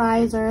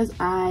moisturizers,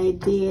 I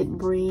did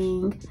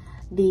bring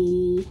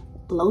the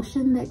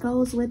lotion that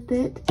goes with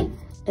it,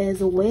 as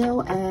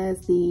well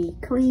as the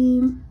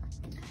cream.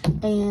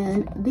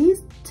 And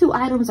these two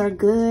items are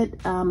good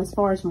as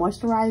far as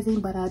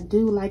moisturizing, but I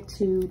do like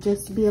to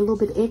just be a little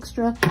bit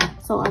extra.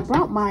 So I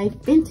brought my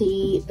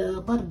Fenty,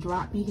 the Butter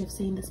Drop. You have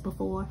seen this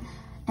before.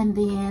 And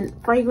then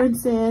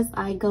fragrances,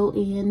 I go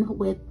in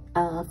with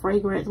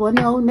fragrance. Well,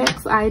 no,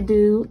 next I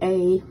do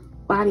a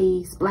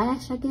body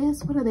splash, I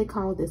guess. What do they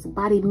call this?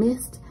 Body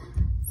mist.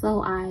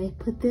 So I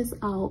put this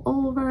all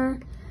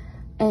over.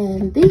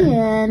 And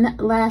then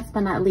last but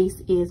not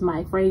least is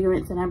my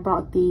fragrance. And I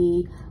brought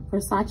the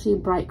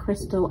Versace Bright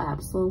Crystal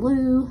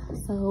Absolute.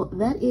 So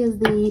that is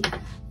the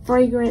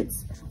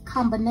fragrance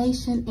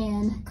combination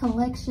and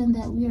collection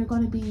that we are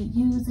going to be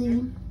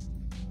using.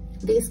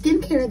 The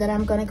skincare that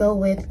I'm going to go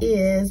with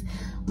is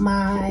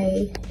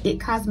my IT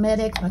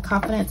Cosmetics, my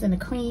Confidence in the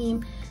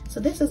Cream. So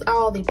this is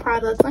all the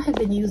products. I have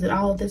been using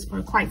all of this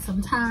for quite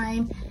some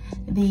time.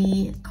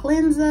 The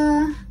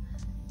cleanser,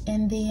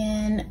 and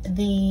then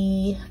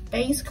the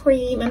face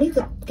cream. I need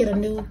to get a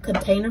new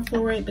container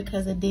for it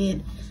because it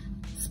did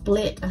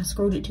split. I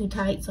screwed it too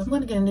tight. So I'm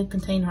going to get a new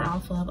container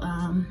off of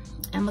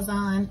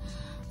Amazon.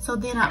 So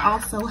then I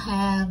also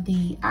have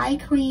the eye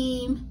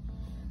cream,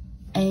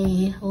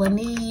 a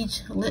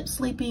Laneige lip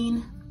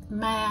sleeping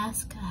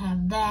mask. I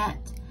have that.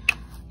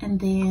 and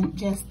then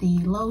just the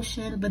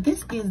lotion. But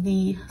this is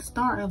the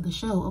star of the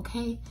show,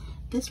 okay?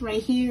 This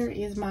right here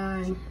is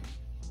my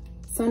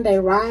Sunday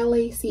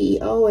Riley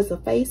CEO. It's a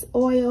face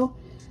oil.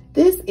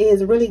 This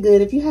is really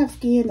good if you have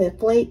skin that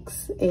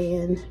flakes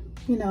and,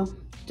 you know,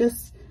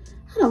 just,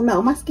 I don't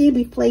know, my skin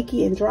be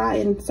flaky and dry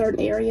in certain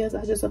areas.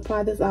 I just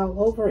apply this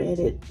all over and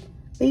it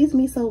leaves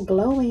me so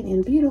glowing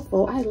and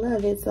beautiful. I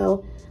love it.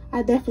 So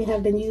I definitely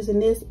have been using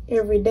this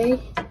every day,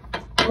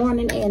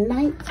 morning and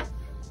night.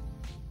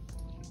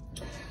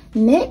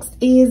 Next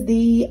is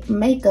the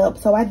makeup.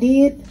 So I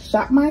did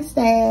shop my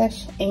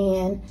stash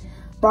and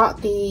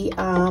brought the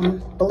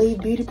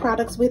Believe Beauty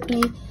products with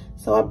me.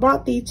 So I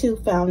brought the 2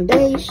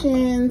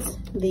 foundations,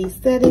 the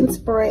setting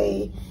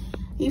spray.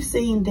 You've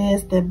seen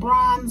this, the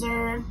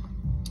bronzer,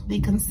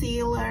 the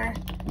concealer,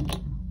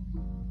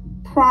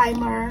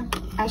 primer.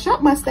 I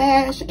shopped my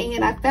stash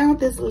and I found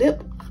this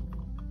lip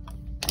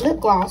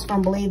gloss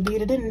from Believe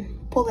Beauty.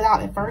 Didn't pull it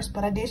out at first,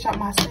 but I did shop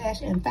my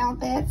stash and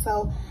found that.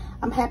 So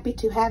I'm happy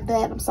to have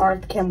that. I'm sorry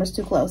if the camera's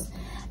too close.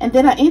 And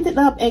then I ended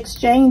up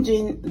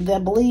exchanging the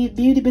Believe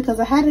Beauty because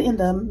I had it in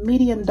the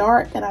medium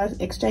dark and I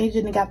exchanged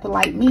it and got the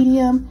light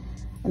medium.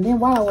 And then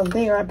while I was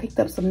there, I picked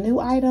up some new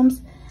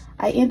items.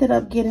 I ended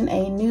up getting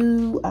a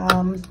new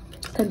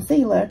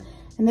concealer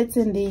and it's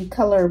in the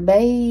color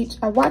beige.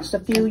 I watched a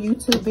few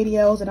YouTube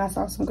videos and I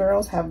saw some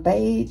girls have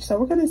beige. So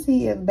we're gonna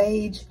see if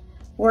beige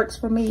works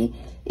for me.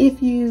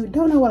 If you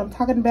don't know what I'm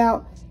talking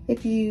about,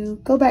 if you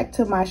go back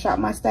to my Shop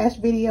My Stash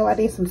video, I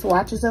did some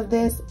swatches of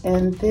this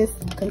and this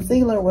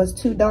concealer was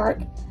too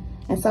dark.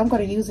 And so I'm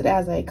going to use it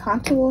as a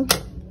contour.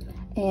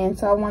 And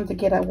so I wanted to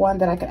get one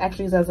that I could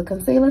actually use as a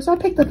concealer. So I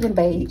picked up in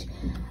beige.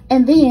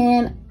 And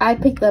then I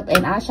picked up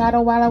an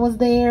eyeshadow while I was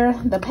there.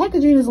 The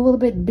packaging is a little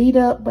bit beat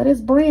up, but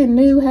it's brand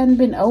new, hadn't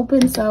been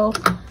opened. So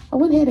I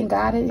went ahead and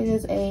got it. It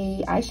is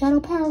a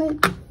eyeshadow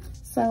palette.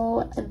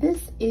 So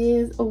this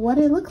is what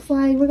it looks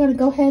like. We're going to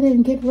go ahead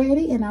and get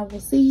ready and I will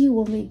see you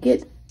when we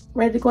get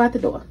ready to go out the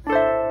door.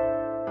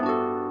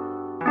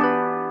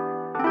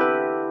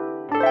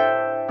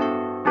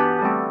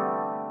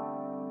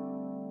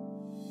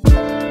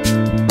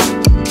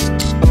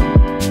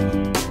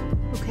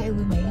 Okay,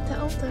 we made it to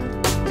Ulta.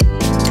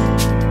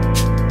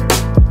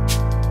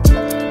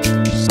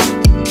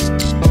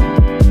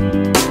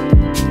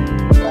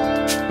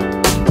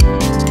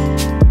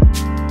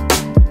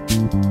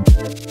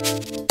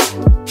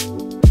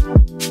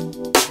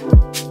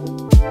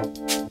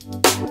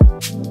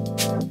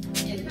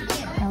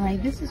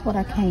 This is what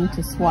I came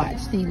to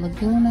swatch, the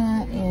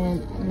Laguna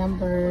in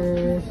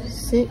number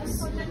 6.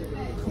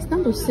 It's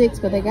number 6,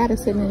 but they got it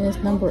sitting in this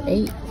number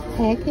 8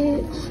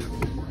 package.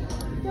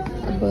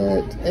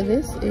 But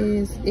this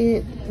is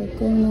it,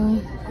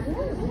 Laguna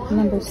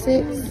number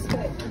 6.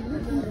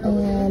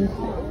 And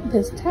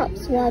this top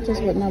swatch is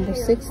what number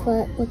 6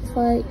 looks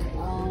like.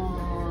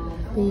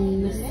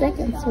 The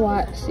second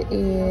swatch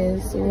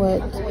is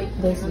what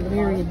this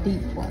very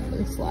deep one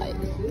looks like.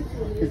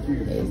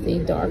 It's the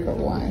darker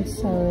one.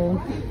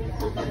 So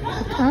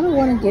I kind of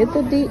want to get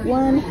the deep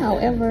one.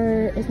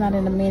 However, it's not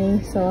in the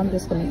mini, so I'm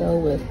just going to go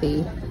with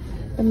the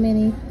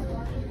mini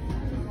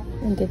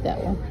and get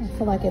that one. I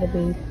feel like it'll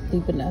be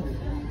deep enough.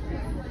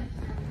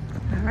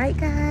 All right,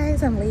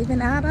 guys, I'm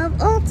leaving out of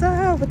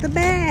Ulta with the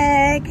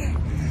bag.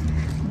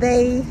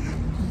 They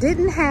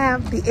didn't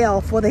have the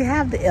e.l.f. Well, they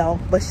have the e.l.f.,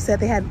 but she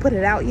said they hadn't put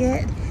it out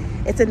yet.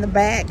 It's in the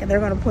back and they're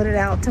gonna put it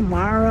out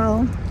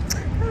tomorrow.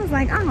 I was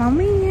like, oh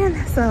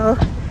man. So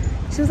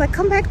she was like,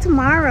 come back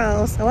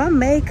tomorrow. So I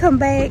may come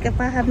back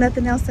if I have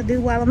nothing else to do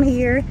while I'm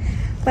here.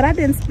 But I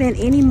didn't spend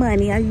any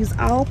money. I used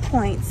all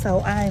points. So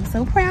I am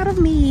so proud of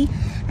me.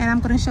 And I'm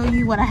gonna show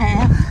you what I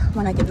have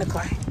when I get in the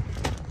car.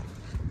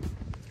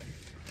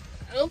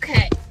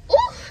 Okay.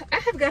 Ooh, I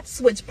have got to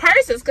switch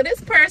purses because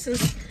this purse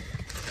is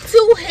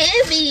too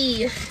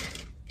heavy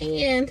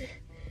and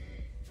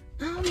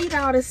I don't need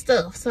all this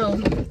stuff. So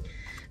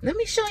let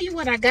me show you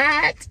what I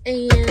got,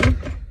 and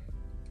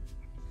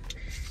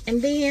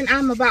then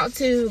I'm about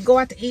to go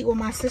out to eat with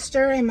my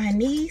sister and my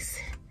niece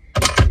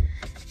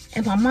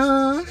and my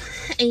mom,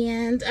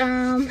 and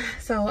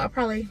so I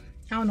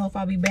don't know if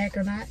I'll be back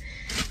or not,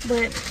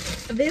 but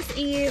this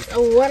is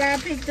what I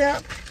picked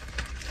up.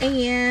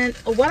 And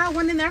what I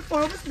went in there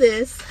for was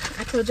this.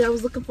 I told you I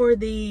was looking for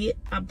the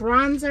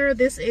bronzer.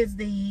 This is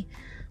the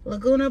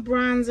Laguna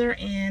bronzer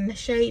in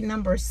shade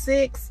number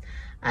 6.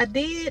 I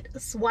did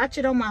swatch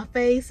it on my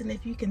face, and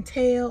if you can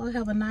tell, I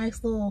have a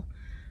nice little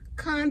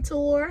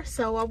contour.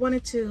 So I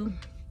wanted to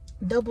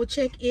double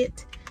check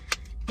it,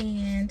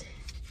 and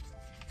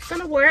it's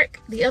gonna work.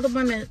 The other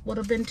one would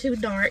have been too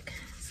dark.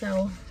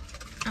 So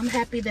I'm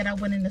happy that I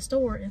went in the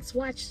store and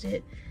swatched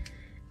it.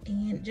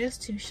 And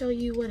just to show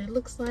you what it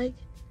looks like,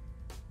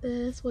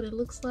 that's what it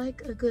looks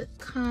like, a good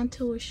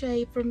contour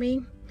shade for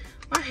me.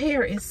 My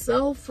hair is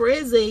so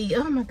frizzy.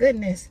 Oh my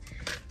goodness.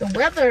 The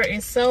weather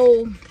is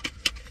so,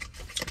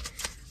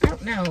 I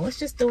don't know, it's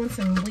just doing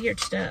some weird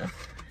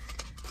stuff.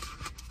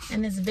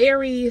 And it's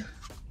very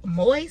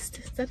moist.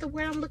 Is that the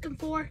word I'm looking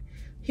for?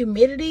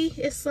 humidity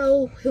is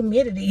so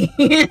humidity.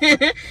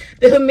 The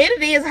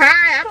humidity is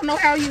high. I don't know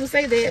how you would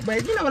say that,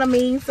 but you know what I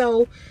mean.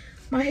 So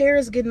my hair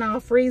is getting all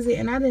frizzy,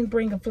 and I didn't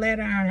bring a flat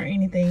iron or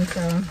anything.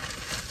 So,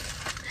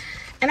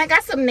 and I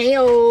got some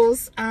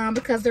nails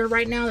because they're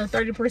right now, they're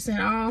 30%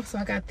 off. So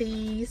I got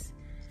these,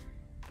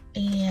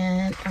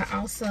 and I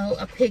also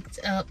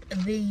picked up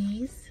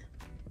these.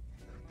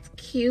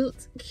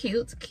 Cute,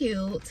 cute,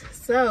 cute.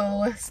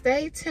 So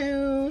stay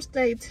tuned,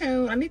 stay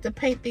tuned. I need to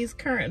paint these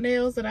current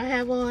nails that I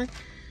have on,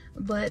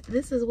 but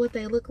this is what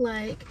they look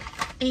like.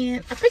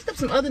 And I picked up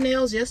some other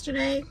nails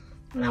yesterday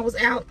when I was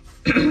out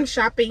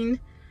shopping.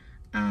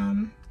 So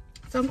I'm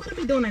going to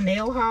be doing a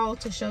nail haul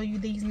to show you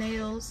these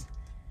nails,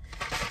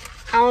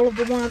 all of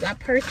the ones I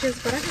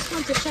purchased, but I just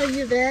want to show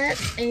you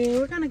that. And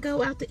we're going to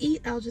go out to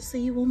eat. I'll just see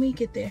you when we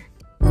get there.